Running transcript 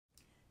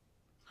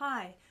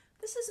Hi,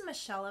 this is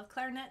Michelle of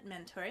Clarinet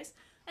Mentors,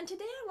 and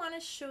today I want to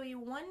show you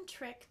one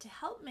trick to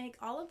help make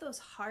all of those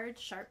hard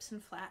sharps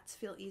and flats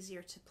feel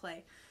easier to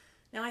play.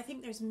 Now I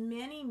think there's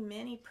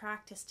many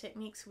practice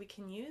techniques we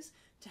can use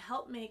to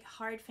help make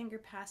hard finger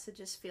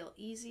passages feel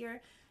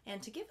easier and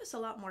to give us a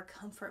lot more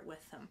comfort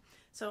with them.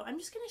 So I'm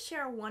just going to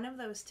share one of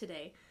those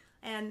today.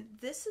 And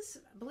this is,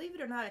 believe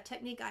it or not, a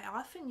technique I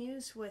often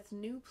use with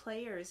new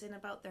players in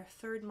about their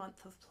third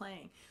month of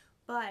playing.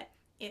 But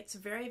it's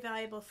very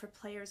valuable for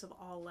players of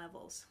all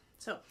levels.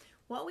 So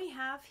what we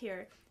have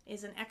here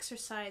is an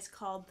exercise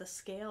called the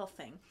scale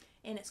thing,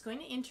 and it's going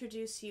to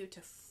introduce you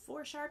to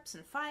 4 sharps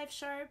and 5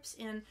 sharps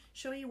and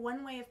show you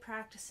one way of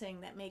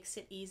practicing that makes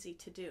it easy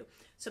to do.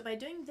 So by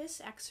doing this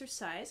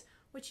exercise,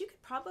 which you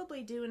could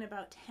probably do in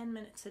about 10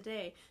 minutes a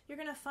day, you're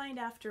going to find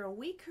after a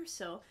week or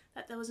so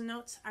that those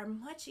notes are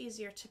much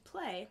easier to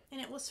play, and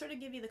it will sort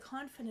of give you the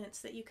confidence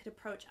that you could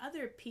approach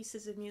other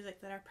pieces of music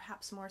that are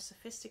perhaps more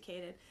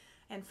sophisticated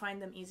and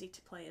find them easy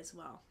to play as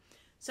well.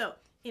 So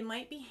it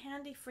might be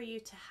handy for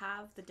you to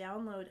have the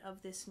download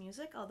of this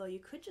music, although you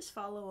could just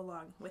follow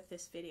along with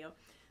this video.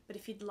 But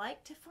if you'd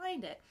like to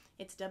find it,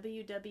 it's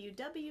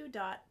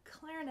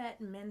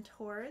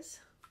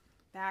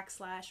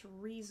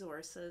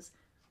www.clarinetmentors.resources.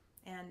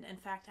 And in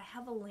fact, I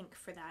have a link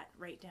for that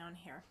right down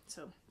here.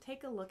 So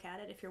take a look at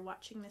it. If you're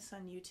watching this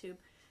on YouTube,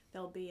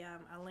 there'll be a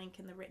link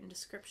in the written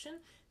description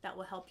that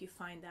will help you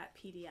find that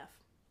PDF.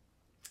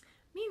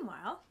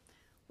 Meanwhile,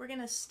 we're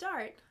going to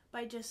start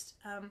by just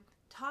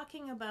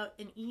talking about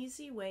an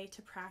easy way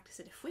to practice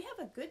it. If we have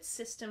a good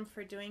system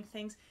for doing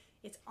things,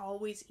 it's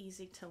always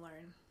easy to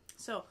learn.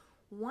 So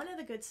one of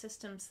the good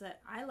systems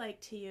that I like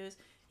to use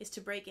is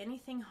to break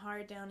anything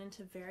hard down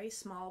into very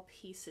small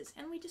pieces,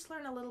 and we just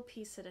learn a little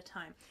piece at a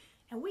time.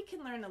 And we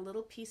can learn a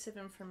little piece of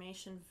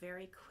information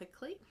very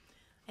quickly,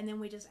 and then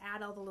we just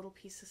add all the little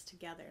pieces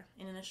together.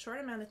 And in a short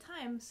amount of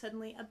time,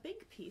 suddenly a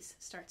big piece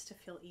starts to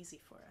feel easy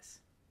for us.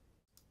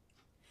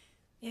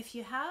 If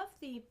you have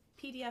the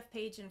PDF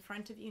page in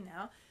front of you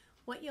now,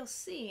 what you'll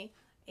see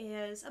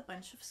is a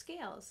bunch of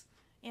scales.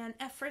 And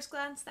at first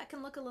glance, that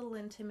can look a little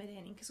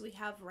intimidating because we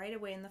have right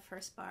away in the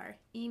first bar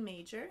E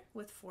major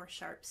with 4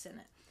 sharps in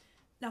it.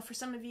 Now for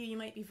some of you, you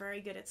might be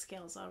very good at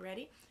scales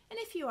already, and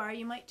if you are,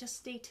 you might just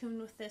stay tuned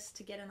with this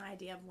to get an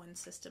idea of one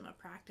system of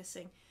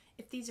practicing.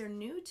 If these are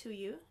new to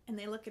you and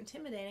they look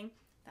intimidating,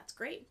 that's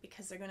great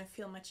because they're going to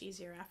feel much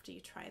easier after you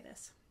try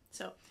this.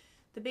 So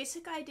the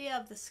basic idea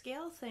of the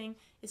scale thing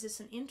is it's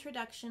an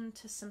introduction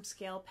to some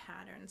scale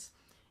patterns.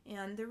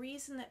 And the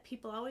reason that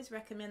people always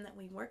recommend that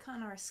we work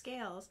on our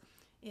scales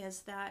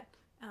is that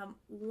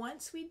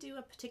once we do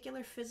a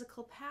particular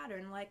physical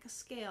pattern like a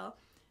scale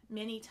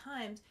many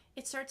times,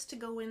 it starts to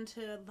go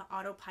into the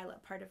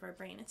autopilot part of our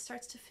brain. It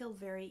starts to feel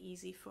very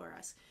easy for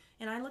us.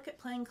 And I look at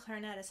playing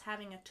clarinet as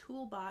having a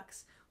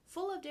toolbox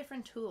full of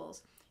different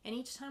tools. And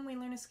each time we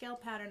learn a scale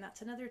pattern,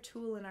 that's another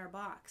tool in our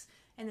box.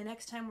 And the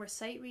next time we're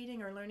sight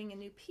reading or learning a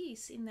new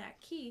piece in that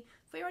key,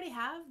 if we already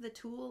have the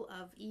tool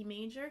of E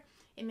major,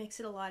 it makes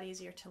it a lot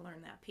easier to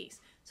learn that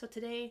piece. So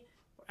today,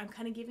 I'm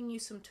kind of giving you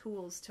some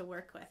tools to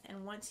work with.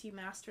 And once you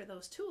master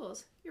those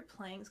tools, your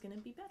playing is going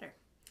to be better.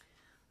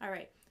 All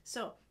right,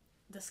 so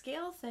the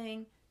scale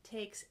thing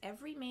takes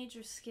every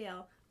major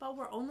scale, but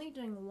we're only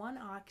doing 1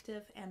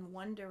 octave and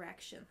 1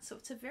 direction. So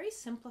it's a very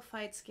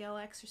simplified scale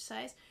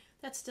exercise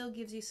that still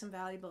gives you some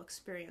valuable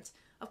experience.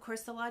 Of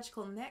course, the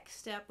logical next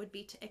step would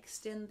be to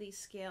extend these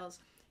scales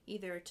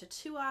either to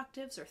 2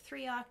 octaves or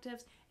 3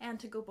 octaves and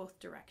to go both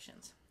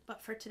directions.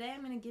 But for today,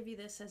 I'm going to give you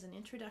this as an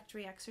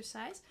introductory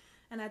exercise,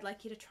 and I'd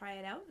like you to try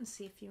it out and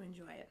see if you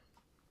enjoy it.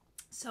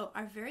 So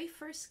our very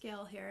first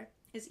scale here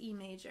is E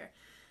major.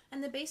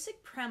 And the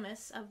basic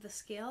premise of the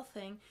scale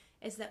thing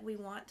is that we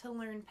want to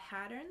learn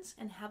patterns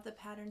and have the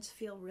patterns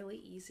feel really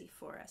easy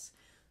for us.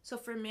 So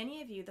for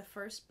many of you, the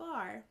first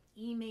bar,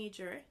 E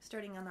major,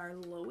 starting on our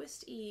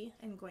lowest E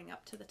and going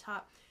up to the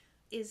top,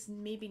 is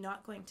maybe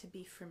not going to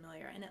be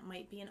familiar, and it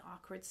might be an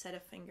awkward set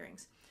of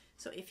fingerings.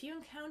 So if you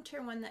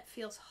encounter one that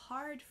feels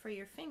hard for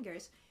your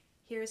fingers,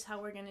 here's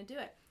how we're going to do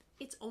it.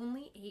 It's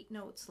only 8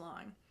 notes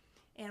long,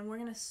 and we're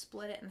going to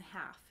split it in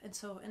half. And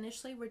so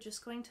initially, we're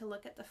just going to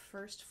look at the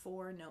first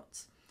 4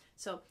 notes.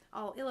 So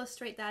I'll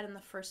illustrate that in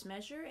the first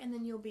measure, and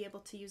then you'll be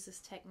able to use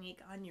this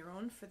technique on your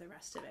own for the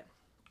rest of it.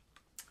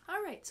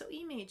 All right, so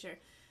E major.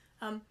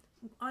 On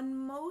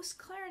most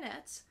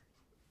clarinets,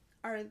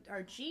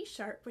 our G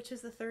sharp, which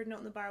is the 3rd note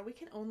in the bar, we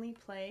can only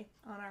play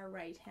on our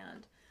right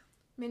hand.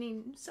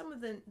 Meaning some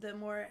of the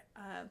more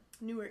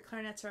newer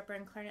clarinets or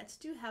upper-end clarinets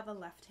do have a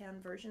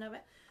left-hand version of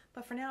it.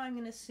 But for now, I'm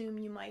going to assume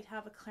you might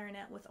have a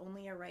clarinet with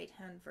only a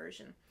right-hand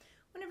version.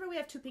 Whenever we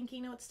have 2 pinky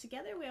notes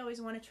together, we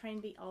always want to try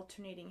and be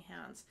alternating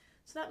hands.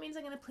 So that means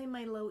I'm going to play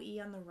my low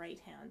E on the right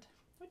hand,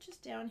 which is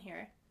down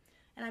here.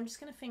 And I'm just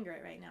going to finger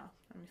it right now.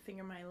 I'm going to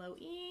finger my low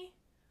E,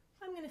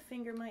 I'm going to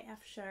finger my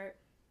F sharp,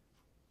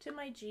 to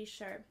my G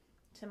sharp,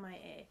 to my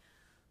A.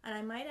 And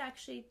I might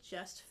actually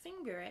just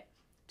finger it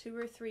 2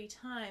 or 3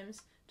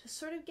 times to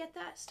sort of get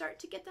that, start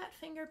to get that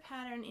finger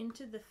pattern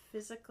into the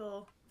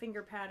physical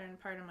finger pattern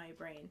part of my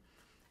brain.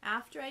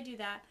 After I do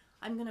that,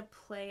 I'm going to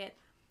play it,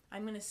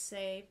 I'm going to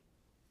say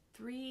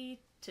 3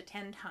 to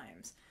 10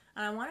 times.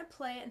 And I want to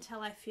play it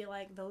until I feel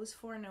like those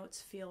 4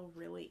 notes feel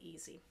really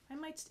easy. And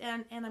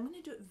I'm going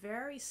to do it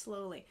very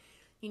slowly.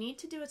 You need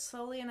to do it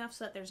slowly enough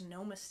so that there's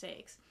no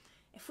mistakes.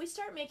 If we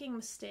start making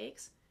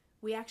mistakes,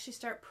 we actually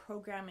start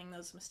programming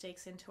those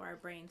mistakes into our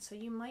brain. So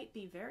you might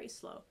be very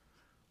slow.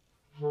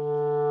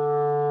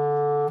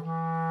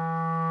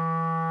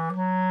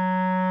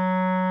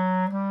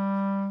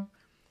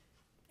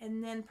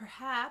 And then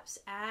perhaps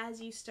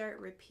as you start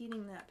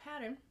repeating that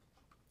pattern,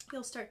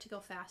 you'll start to go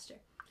faster.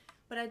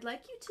 But I'd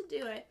like you to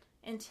do it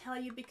until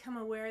you become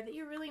aware that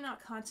you're really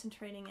not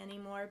concentrating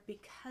anymore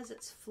because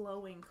it's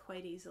flowing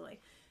quite easily.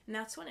 And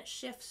that's when it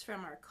shifts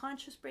from our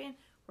conscious brain,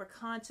 we're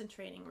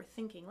concentrating, we're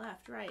thinking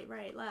left, right,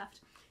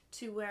 left,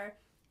 to where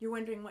you're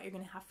wondering what you're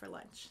going to have for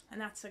lunch. And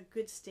that's a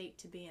good state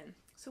to be in.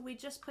 So we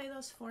just play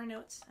those 4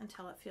 notes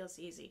until it feels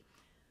easy.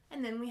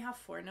 And then we have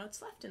 4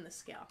 notes left in the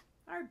scale.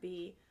 Our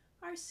B,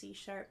 our C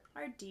sharp,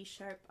 our D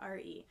sharp, our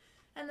E.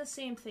 And the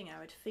same thing, I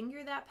would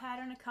finger that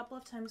pattern a couple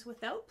of times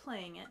without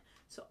playing it.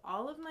 So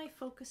all of my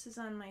focus is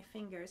on my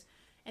fingers.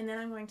 And then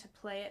I'm going to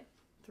play it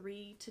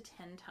 3 to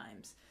 10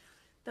 times.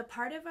 The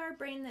part of our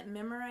brain that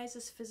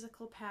memorizes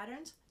physical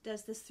patterns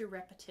does this through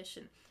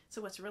repetition.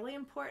 So what's really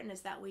important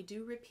is that we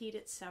do repeat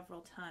it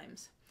several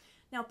times.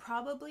 Now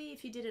probably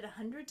if you did it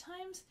 100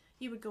 times,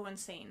 you would go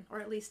insane.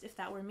 Or at least if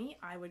that were me,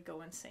 I would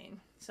go insane.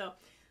 So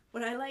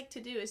what I like to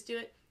do is do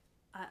it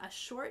a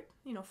short,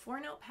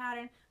 4-note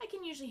pattern. I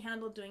can usually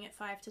handle doing it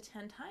 5 to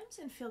 10 times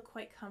and feel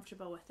quite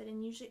comfortable with it.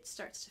 And usually it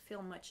starts to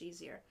feel much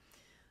easier.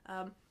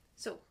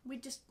 So we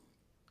just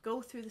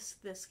go through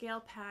the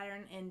scale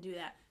pattern and do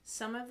that.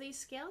 Some of these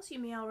scales you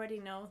may already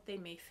know, they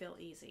may feel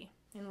easy.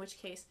 In which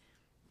case,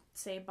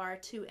 say bar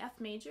 2 F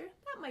major,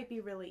 that might be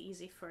really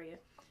easy for you.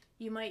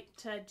 You might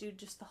do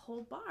just the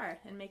whole bar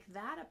and make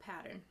that a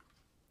pattern.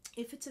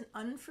 If it's an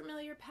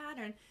unfamiliar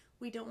pattern,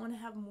 we don't want to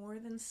have more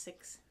than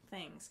 6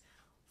 things.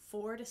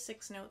 4 to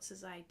 6 notes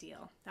is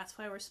ideal. That's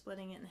why we're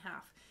splitting it in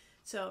half.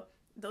 So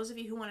those of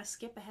you who want to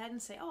skip ahead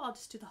and say, oh, I'll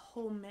just do the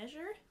whole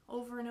measure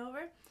over and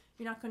over,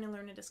 you're not going to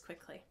learn it as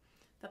quickly.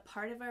 The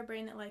part of our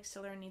brain that likes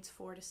to learn needs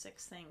 4 to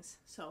 6 things.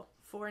 So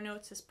 4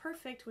 notes is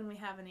perfect when we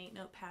have an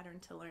 8-note pattern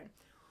to learn.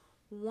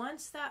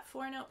 Once that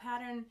 4-note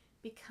pattern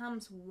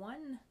becomes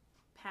one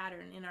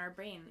pattern in our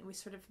brain, we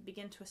sort of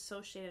begin to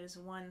associate it as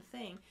one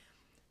thing.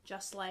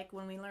 Just like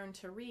when we learn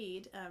to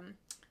read,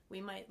 we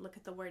might look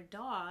at the word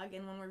dog,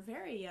 and when we're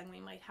very young, we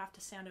might have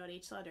to sound out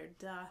each letter,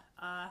 da,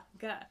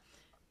 ga.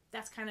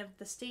 That's kind of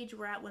the stage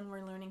we're at when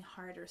we're learning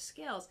harder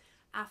scales.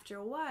 After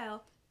a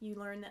while, you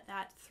learn that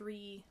that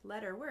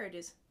 3-letter word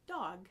is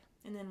dog.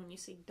 And then when you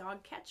see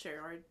dog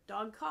catcher or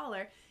dog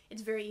collar,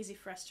 it's very easy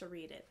for us to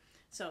read it.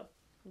 So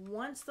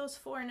once those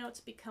 4 notes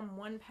become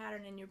one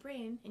pattern in your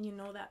brain, and you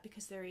know that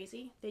because they're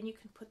easy, then you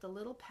can put the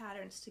little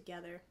patterns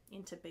together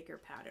into bigger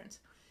patterns.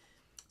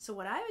 So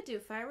what I would do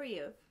if I were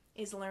you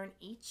is learn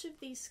each of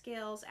these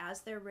scales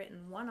as they're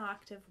written, 1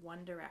 octave,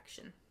 1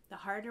 direction. The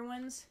harder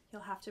ones,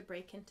 you'll have to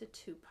break into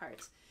 2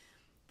 parts.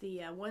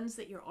 The ones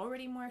that you're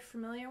already more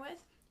familiar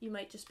with, you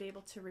might just be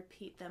able to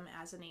repeat them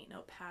as an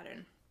 8-note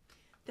pattern.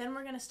 Then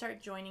we're going to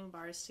start joining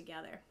bars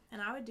together,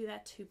 and I would do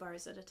that 2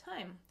 bars at a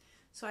time.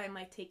 So I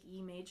might take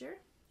E major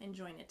and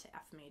join it to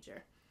F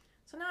major.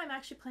 So now I'm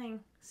actually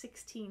playing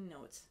 16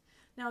 notes.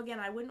 Now again,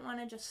 I wouldn't want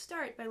to just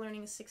start by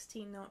learning a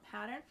 16-note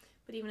pattern,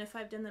 but even if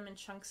I've done them in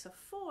chunks of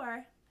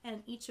 4,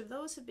 and each of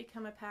those have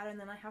become a pattern,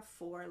 then I have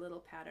 4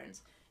 little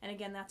patterns. And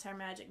again, that's our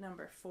magic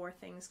number, 4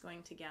 things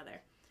going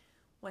together.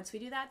 Once we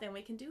do that, then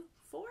we can do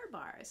 4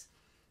 bars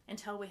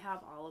until we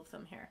have all of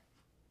them here.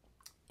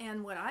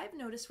 And what I've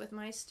noticed with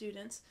my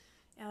students,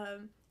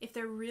 if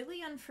they're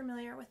really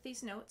unfamiliar with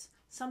these notes,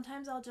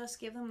 sometimes I'll just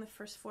give them the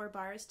first 4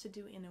 bars to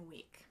do in a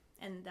week,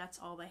 and that's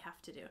all they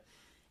have to do.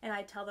 And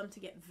I tell them to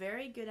get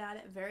very good at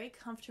it, very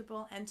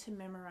comfortable, and to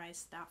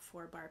memorize that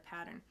 4-bar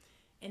pattern.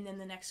 And then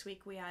the next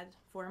week we add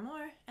 4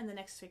 more, and the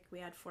next week we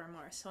add 4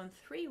 more. So in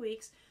 3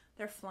 weeks,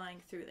 they're flying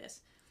through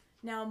this.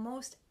 Now,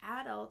 most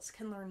adults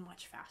can learn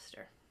much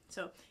faster.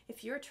 So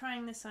if you're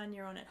trying this on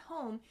your own at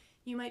home,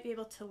 you might be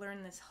able to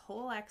learn this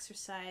whole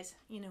exercise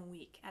in a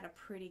week at a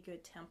pretty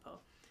good tempo.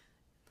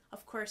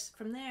 Of course,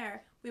 from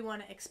there, we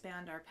want to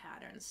expand our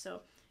patterns.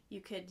 So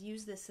you could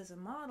use this as a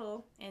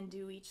model and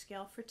do each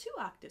scale for 2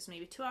 octaves,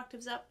 maybe 2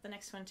 octaves up, the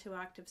next one 2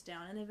 octaves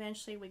down, and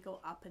eventually we go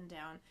up and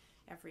down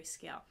every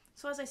scale.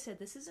 So as I said,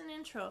 this is an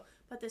intro,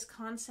 but this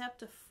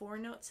concept of 4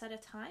 notes at a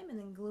time and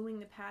then gluing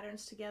the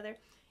patterns together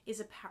is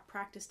a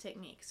practice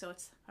technique. So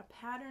it's a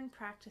pattern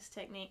practice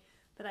technique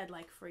that I'd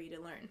like for you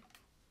to learn.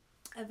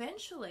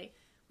 Eventually,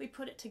 we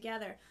put it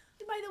together.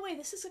 And by the way,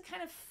 this is a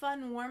kind of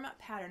fun warm-up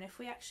pattern. If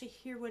we actually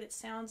hear what it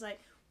sounds like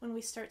when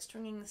we start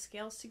stringing the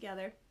scales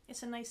together,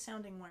 it's a nice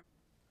sounding warm.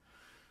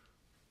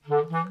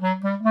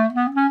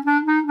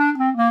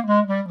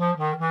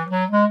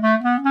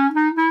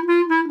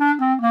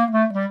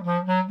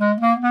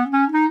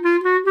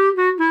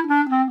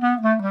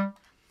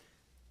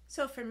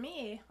 So for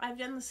me, I've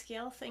done the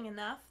scale thing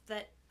enough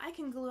that I I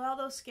can glue all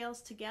those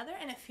scales together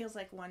and it feels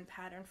like one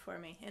pattern for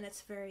me, and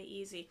it's very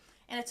easy,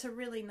 and it's a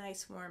really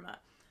nice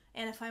warm-up.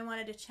 And if I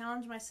wanted to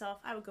challenge myself,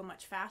 I would go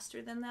much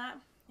faster than that,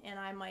 and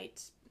I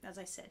might, as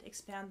I said,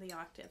 expand the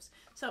octaves.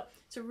 So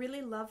it's a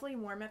really lovely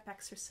warm-up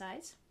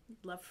exercise.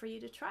 I'd love for you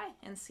to try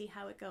and see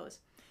how it goes.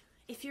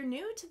 If you're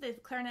new to the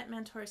Clarinet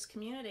Mentors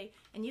community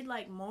and you'd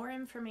like more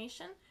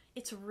information,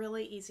 it's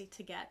really easy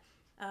to get.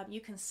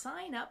 You can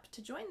sign up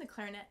to join the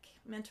Clarinet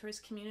Mentors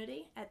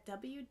community at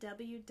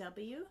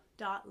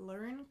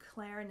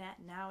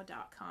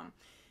www.learnclarinetnow.com,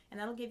 and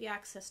that'll give you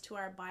access to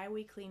our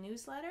bi-weekly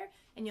newsletter,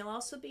 and you'll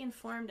also be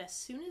informed as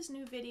soon as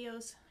new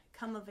videos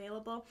come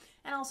available,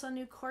 and also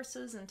new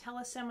courses and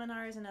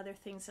teleseminars and other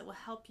things that will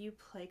help you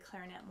play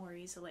clarinet more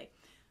easily.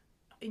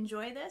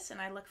 Enjoy this, and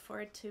I look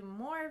forward to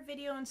more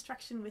video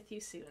instruction with you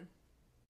soon.